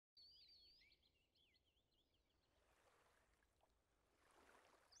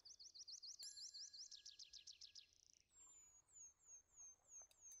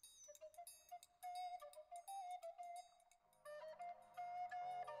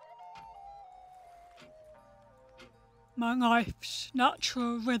my life's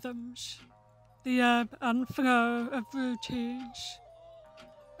natural rhythms, the ebb and flow of routines,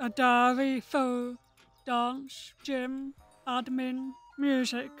 a diary full, dance, gym, admin,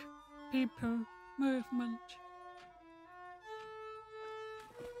 music, people, movement.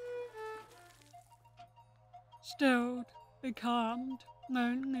 Stilled, becalmed,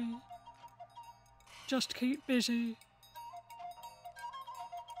 lonely. Just keep busy.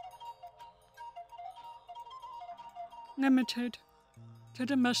 Limited to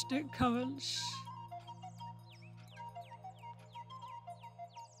domestic currents.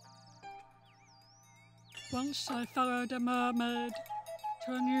 Once I followed a mermaid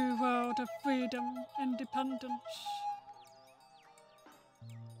to a new world of freedom, independence.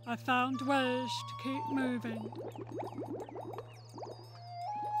 I found ways to keep moving.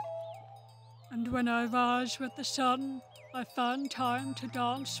 And when I rise with the sun, I find time to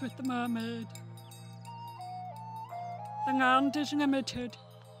dance with the mermaid. The land is limited,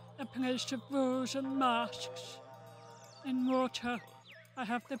 a place of rules and masks. In water, I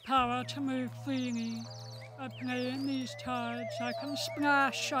have the power to move freely. I play in these tides, I can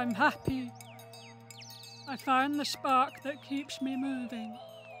splash, I'm happy. I find the spark that keeps me moving.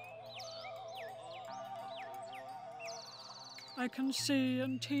 I can see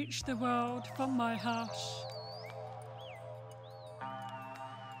and teach the world from my house.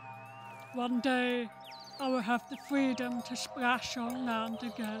 One day, I will have the freedom to splash on land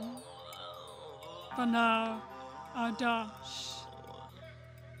again. For now, I dance.